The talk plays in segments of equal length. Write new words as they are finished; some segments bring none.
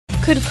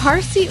Could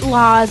car seat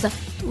laws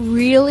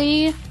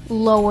really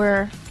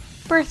lower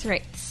birth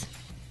rates?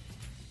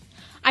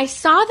 I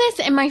saw this,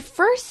 and my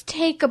first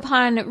take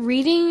upon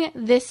reading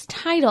this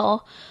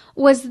title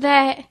was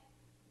that,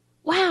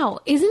 wow,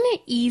 isn't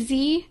it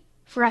easy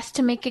for us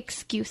to make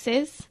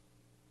excuses?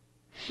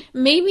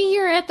 Maybe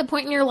you're at the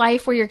point in your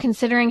life where you're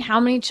considering how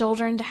many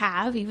children to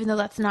have, even though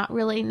that's not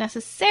really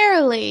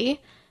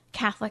necessarily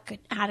Catholic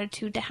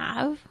attitude to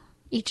have.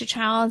 Each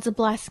child is a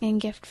blessing and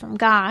gift from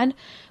God.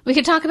 We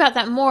could talk about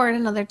that more at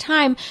another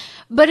time,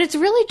 but it's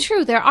really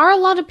true. There are a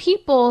lot of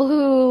people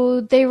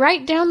who they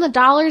write down the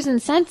dollars and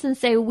cents and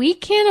say, we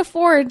can't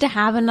afford to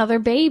have another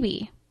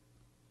baby.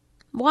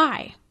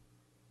 Why?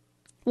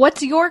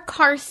 What's your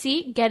car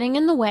seat getting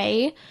in the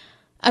way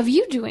of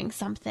you doing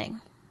something?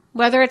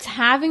 Whether it's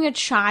having a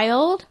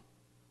child,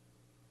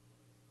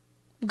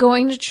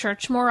 going to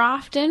church more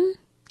often,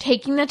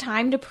 taking the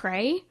time to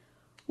pray,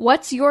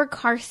 what's your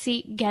car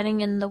seat getting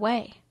in the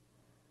way?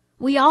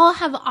 We all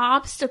have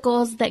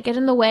obstacles that get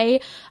in the way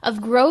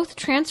of growth,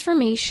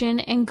 transformation,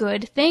 and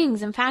good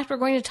things. In fact, we're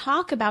going to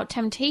talk about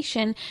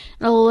temptation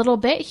in a little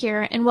bit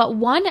here and what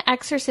one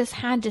exorcist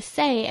had to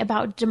say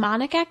about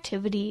demonic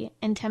activity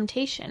and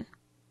temptation.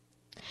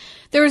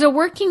 There was a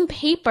working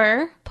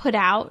paper put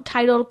out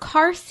titled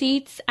Car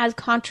Seats as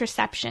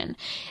Contraception.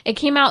 It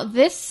came out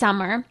this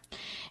summer.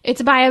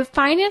 It's by a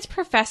finance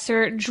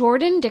professor,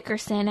 Jordan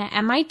Dickerson at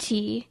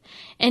MIT,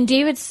 and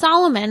David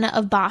Solomon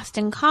of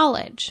Boston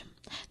College.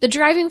 The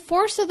driving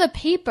force of the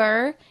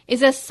paper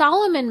is, as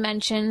Solomon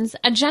mentions,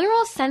 a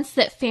general sense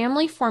that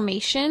family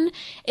formation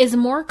is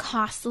more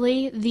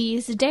costly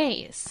these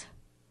days.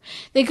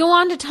 They go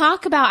on to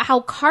talk about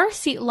how car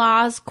seat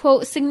laws,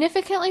 quote,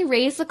 significantly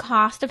raise the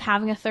cost of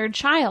having a third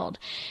child,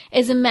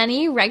 as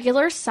many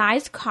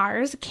regular-sized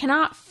cars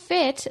cannot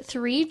fit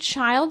 3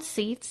 child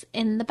seats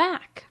in the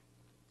back.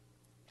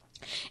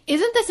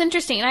 Isn't this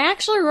interesting? I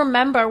actually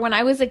remember when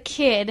I was a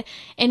kid,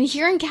 and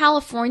here in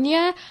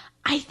California,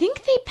 I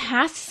think they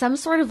passed some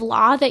sort of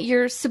law that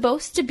you're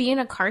supposed to be in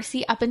a car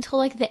seat up until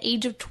like the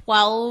age of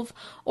 12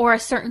 or a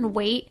certain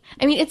weight.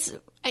 I mean,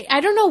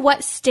 I don't know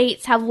what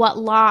states have what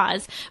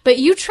laws, but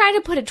you try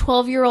to put a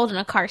 12-year-old in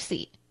a car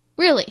seat.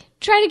 Really.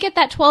 Try to get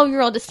that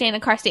 12-year-old to stay in a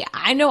car seat.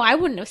 I know I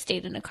wouldn't have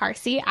stayed in a car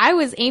seat. I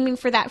was aiming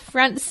for that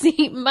front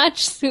seat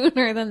much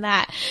sooner than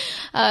that.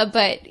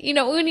 But, you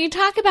know, when you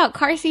talk about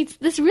car seats,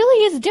 this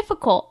really is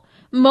difficult.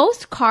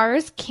 Most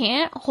cars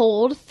can't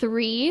hold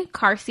 3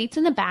 car seats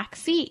in the back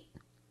seat.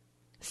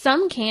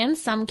 Some can,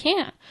 some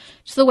can't.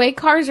 It's the way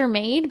cars are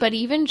made, but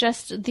even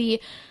just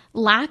the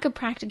lack of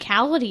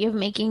practicality of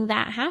making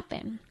that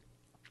happen.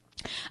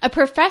 A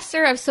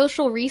professor of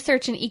social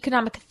research and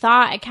economic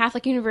thought at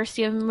Catholic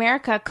University of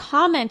America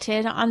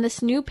commented on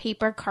this new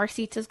paper, Car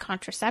Seats as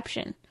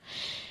Contraception.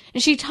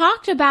 And she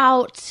talked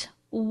about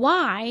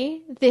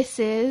why this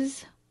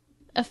is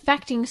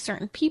affecting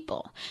certain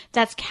people.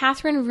 That's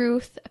Catherine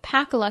Ruth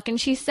Pakaluk. And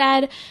she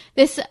said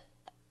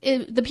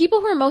the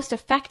people who are most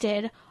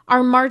affected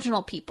are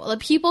marginal people, the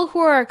people who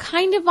are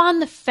kind of on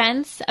the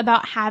fence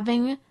about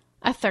having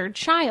a third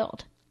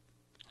child.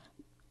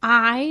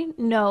 I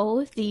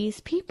know these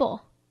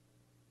people.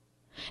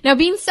 Now,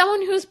 being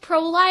someone who's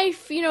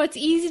pro-life, you know, it's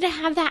easy to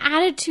have that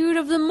attitude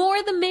of the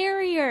more the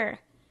merrier.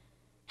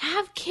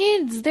 Have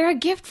kids. They're a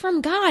gift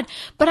from God.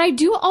 But I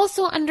do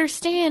also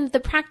understand the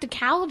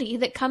practicality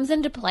that comes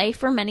into play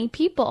for many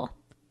people.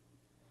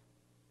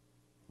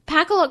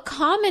 Pakaluk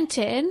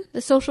commented,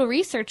 the social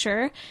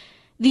researcher,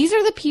 these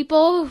are the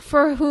people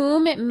for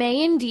whom it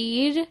may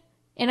indeed,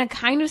 in a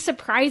kind of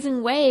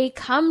surprising way,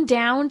 come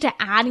down to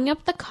adding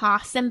up the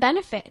costs and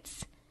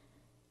benefits.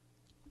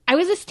 I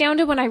was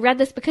astounded when I read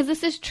this because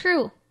this is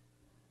true.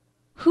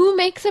 Who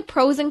makes a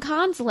pros and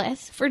cons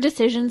list for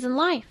decisions in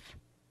life?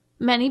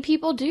 Many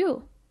people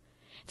do.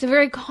 It's a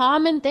very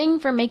common thing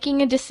for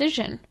making a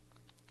decision.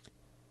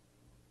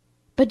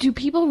 But do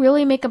people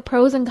really make a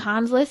pros and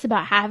cons list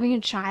about having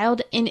a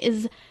child, and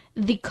is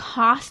the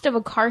cost of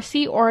a car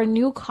seat or a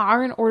new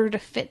car in order to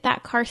fit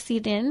that car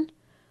seat in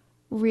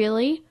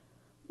really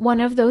one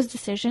of those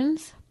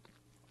decisions?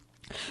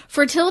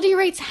 Fertility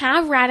rates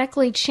have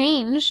radically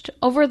changed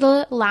over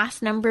the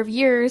last number of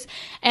years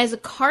as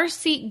car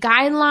seat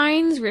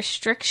guidelines,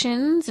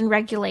 restrictions, and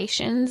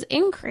regulations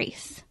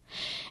increase.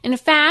 In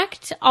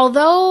fact,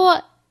 although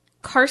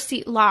car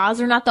seat laws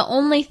are not the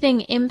only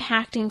thing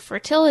impacting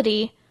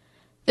fertility,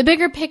 the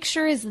bigger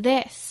picture is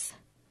this.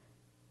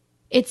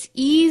 It's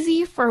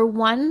easy for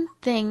one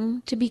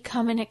thing to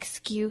become an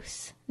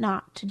excuse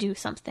not to do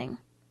something.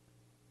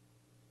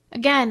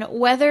 Again,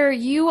 whether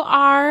you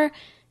are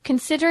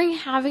considering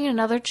having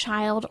another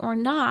child or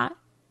not,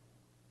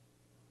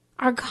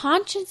 our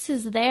conscience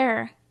is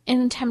there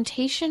and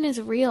temptation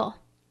is real.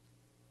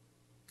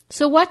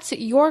 So what's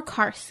your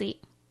car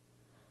seat?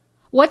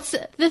 What's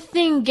the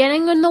thing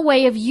getting in the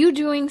way of you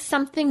doing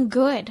something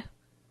good,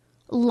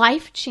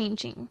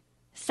 life-changing,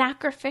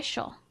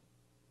 sacrificial?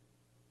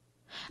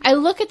 I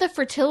look at the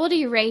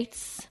fertility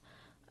rates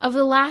of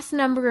the last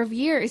number of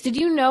years. Did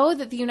you know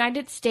that the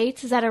United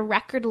States is at a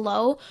record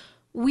low?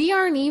 We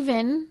aren't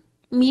even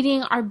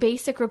meeting our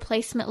basic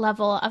replacement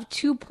level of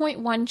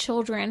 2.1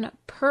 children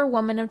per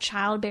woman of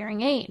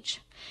childbearing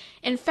age.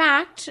 In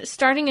fact,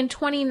 starting in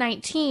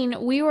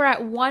 2019, we were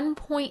at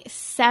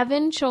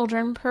 1.7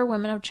 children per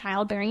woman of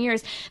childbearing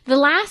years. The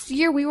last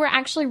year we were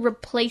actually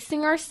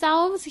replacing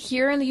ourselves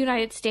here in the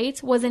United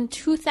States was in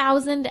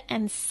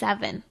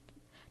 2007.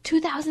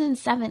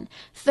 2007,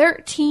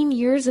 13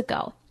 years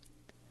ago.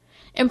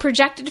 And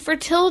projected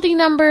fertility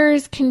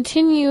numbers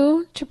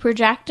continue to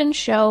project and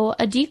show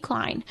a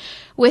decline,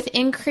 with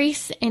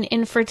increase in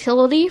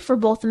infertility for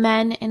both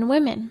men and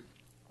women.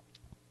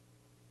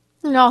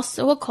 And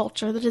also a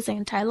culture that is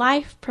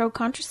anti-life,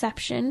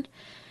 pro-contraception,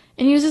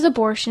 and uses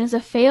abortion as a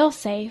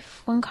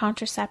fail-safe when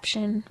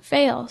contraception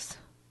fails.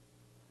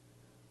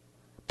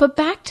 But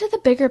back to the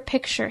bigger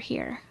picture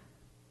here.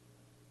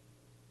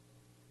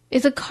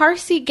 Is a car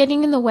seat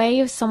getting in the way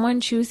of someone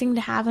choosing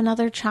to have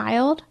another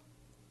child?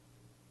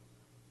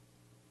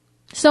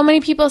 So many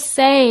people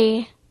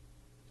say,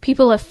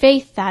 people of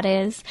faith that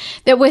is,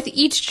 that with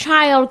each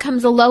child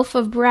comes a loaf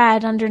of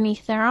bread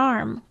underneath their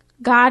arm.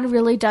 God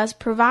really does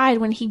provide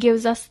when he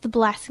gives us the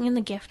blessing and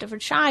the gift of a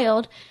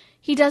child.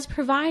 He does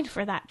provide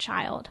for that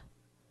child.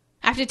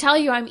 I have to tell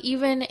you, I'm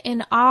even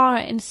in awe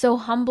and so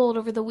humbled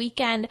over the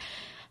weekend.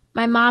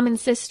 My mom and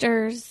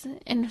sisters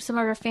and some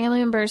of our family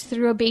members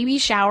threw a baby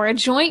shower, a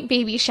joint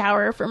baby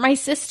shower for my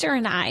sister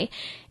and I.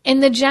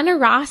 And the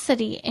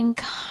generosity and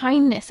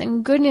kindness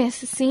and goodness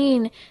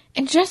seen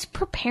and just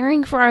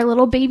preparing for our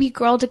little baby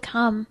girl to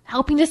come,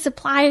 helping to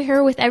supply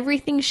her with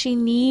everything she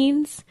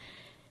needs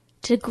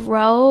to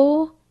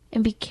grow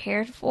and be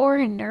cared for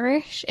and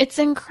nourished. It's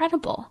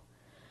incredible.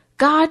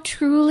 God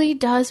truly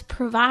does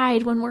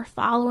provide when we're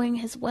following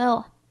his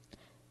will.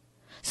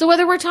 So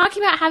whether we're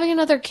talking about having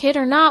another kid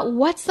or not,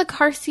 what's the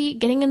car seat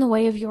getting in the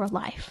way of your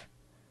life?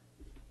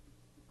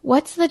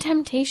 What's the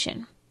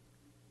temptation?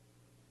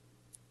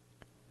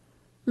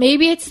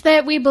 Maybe it's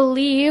that we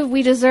believe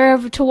we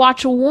deserve to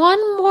watch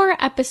one more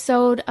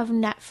episode of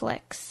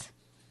Netflix.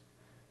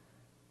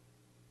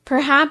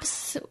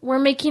 Perhaps we're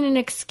making an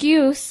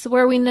excuse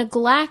where we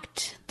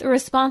neglect the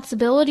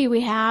responsibility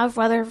we have,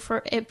 whether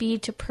for it be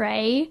to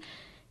pray,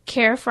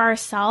 care for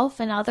ourselves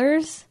and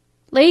others.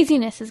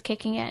 Laziness is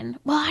kicking in.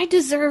 Well, I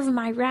deserve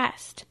my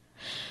rest.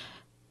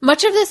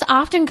 Much of this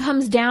often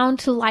comes down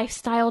to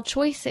lifestyle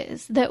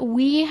choices that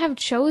we have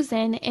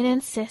chosen and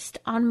insist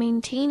on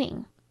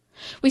maintaining.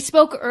 We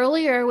spoke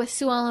earlier with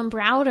Sue Ellen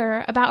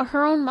Browder about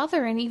her own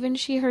mother, and even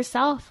she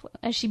herself,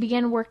 as she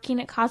began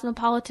working at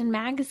Cosmopolitan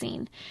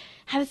magazine,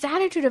 had this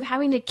attitude of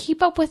having to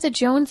keep up with the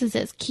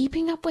Joneses,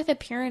 keeping up with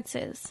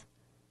appearances.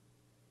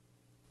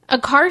 A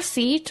car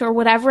seat, or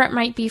whatever it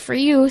might be for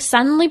you,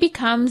 suddenly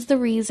becomes the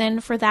reason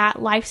for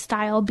that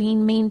lifestyle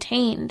being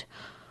maintained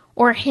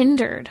or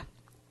hindered.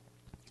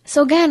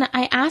 So again,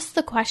 I ask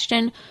the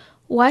question,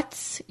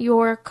 what's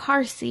your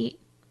car seat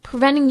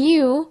preventing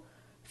you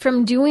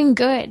from doing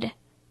good,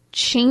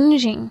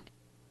 changing,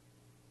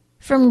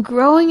 from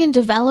growing and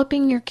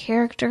developing your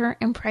character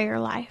and prayer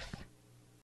life?